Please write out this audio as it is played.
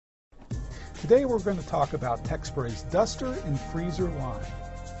Today we're going to talk about Techspray's duster and freezer line.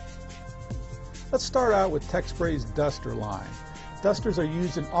 Let's start out with Techspray's duster line. Dusters are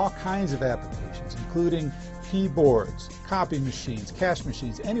used in all kinds of applications, including keyboards, copy machines, cash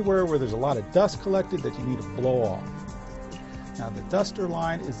machines, anywhere where there's a lot of dust collected that you need to blow off. Now the duster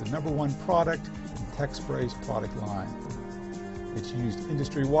line is the #1 product in Techspray's product line. It's used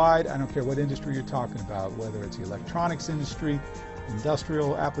industry-wide. I don't care what industry you're talking about, whether it's the electronics industry,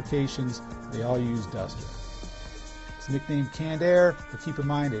 industrial applications, they all use duster. It's nicknamed canned air, but keep in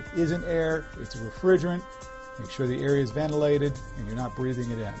mind it isn't air, it's a refrigerant. Make sure the area is ventilated and you're not breathing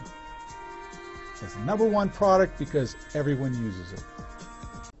it in. It's the #1 product because everyone uses it.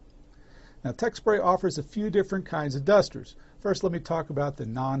 Now Techspray offers a few different kinds of dusters. First, let me talk about the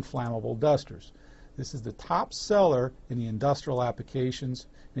non-flammable dusters. This is the top seller in the industrial applications,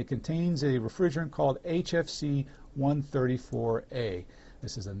 and it contains a refrigerant called HFC 134A.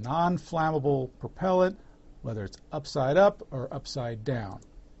 This is a non-flammable propellant, whether it's upside up or upside down.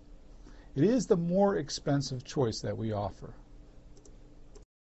 It is the more expensive choice that we offer.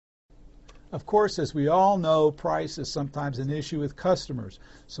 Of course, as we all know, price is sometimes an issue with customers.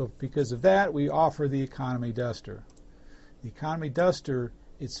 So because of that, we offer the economy duster. The economy duster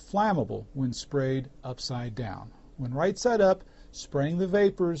is flammable when sprayed upside down. When right side up, spraying the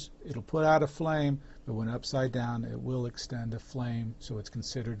vapors, it'll put out a flame, but when upside down, it will extend a flame, so it's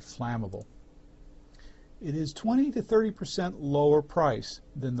considered flammable. It is 20 to 30% lower price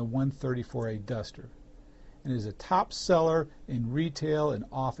than the 134A duster, and is a top seller in retail and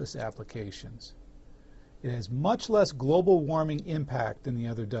office applications. It has much less global warming impact than the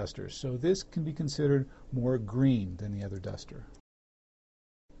other dusters, so this can be considered more green than the other duster.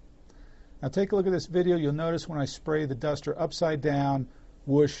 Now take a look at this video. You'll notice when I spray the duster upside down,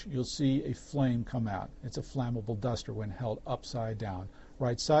 whoosh, you'll see a flame come out. It's a flammable duster when held upside down.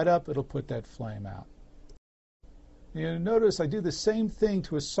 Right side up, it'll put that flame out. You'll notice I do the same thing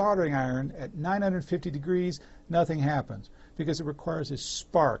to a soldering iron at 950 degrees, nothing happens because it requires a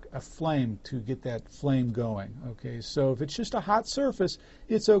spark, a flame to get that flame going. Okay, so if it's just a hot surface,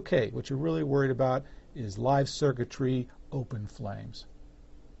 it's okay. What you're really worried about is live circuitry, open flames.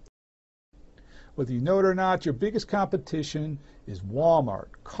 Whether you know it or not, your biggest competition is Walmart,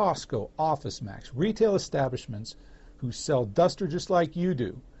 Costco, OfficeMax, retail establishments who sell duster just like you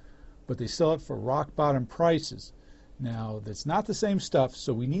do, but they sell it for rock bottom prices. Now, that's not the same stuff,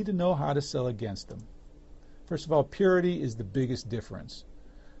 so we need to know how to sell against them. First of all, purity is the biggest difference.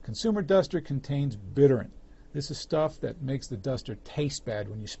 Consumer duster contains bitterant. This is stuff that makes the duster taste bad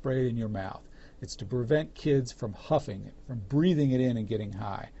when you spray it in your mouth. It's to prevent kids from huffing it, from breathing it in and getting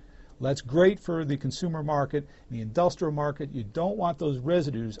high. Well, that's great for the consumer market. In the industrial market, you don't want those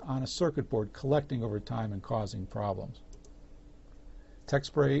residues on a circuit board collecting over time and causing problems.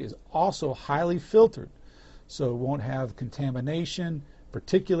 Techspray is also highly filtered, so it won't have contamination,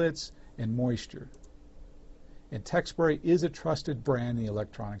 particulates, and moisture. And Techspray is a trusted brand in the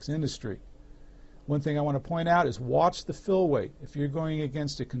electronics industry. One thing I want to point out is watch the fill weight. If you're going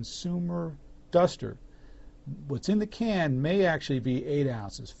against a consumer duster, what's in the can may actually be 8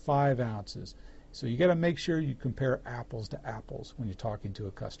 ounces, 5 ounces. So you got to make sure you compare apples to apples when you're talking to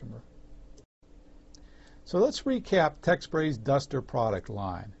a customer. So let's recap Techspray's duster product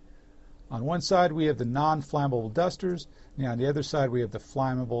line. On one side we have the non-flammable dusters, and on the other side we have the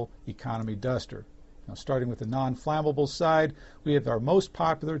flammable economy duster. Now starting with the non-flammable side, we have our most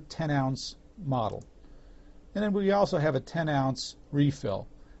popular 10-ounce model. And then we also have a 10-ounce refill.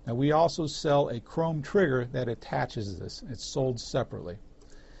 Now we also sell a chrome trigger that attaches this. It's sold separately.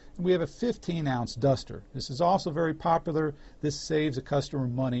 And we have a 15-ounce duster. This is also very popular. This saves a customer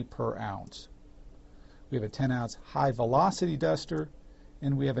money per ounce. We have a 10-ounce high-velocity duster,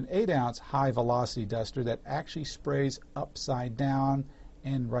 and we have an 8-ounce high-velocity duster that actually sprays upside down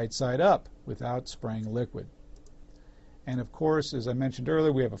and right side up without spraying liquid. And of course, as I mentioned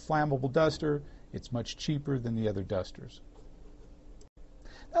earlier, we have a flammable duster. It's much cheaper than the other dusters.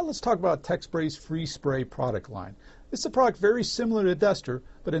 Now let's talk about Techspray's free spray product line. This is a product very similar to a duster,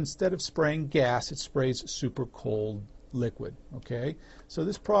 but instead of spraying gas, it sprays super cold liquid. Okay, so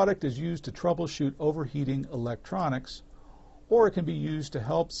this product is used to troubleshoot overheating electronics, or it can be used to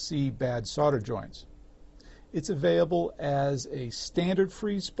help see bad solder joints. It's available as a standard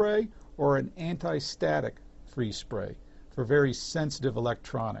freeze spray or an anti-static freeze spray for very sensitive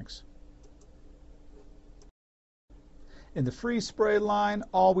electronics. In the freeze spray line,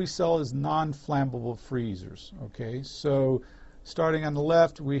 all we sell is non-flammable freezers. Okay, so starting on the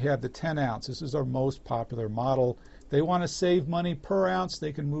left, we have the 10 ounce. This is our most popular model. They want to save money per ounce,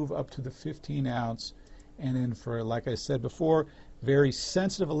 they can move up to the 15 ounce. And then for, like I said before, very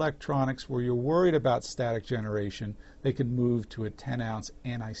sensitive electronics where you're worried about static generation, they can move to a 10-ounce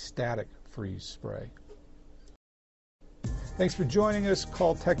anti-static freeze spray. Thanks for joining us.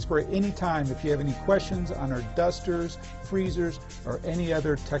 Call Techspray anytime if you have any questions on our dusters, freezers, or any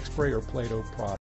other Techspray or Play-Doh product.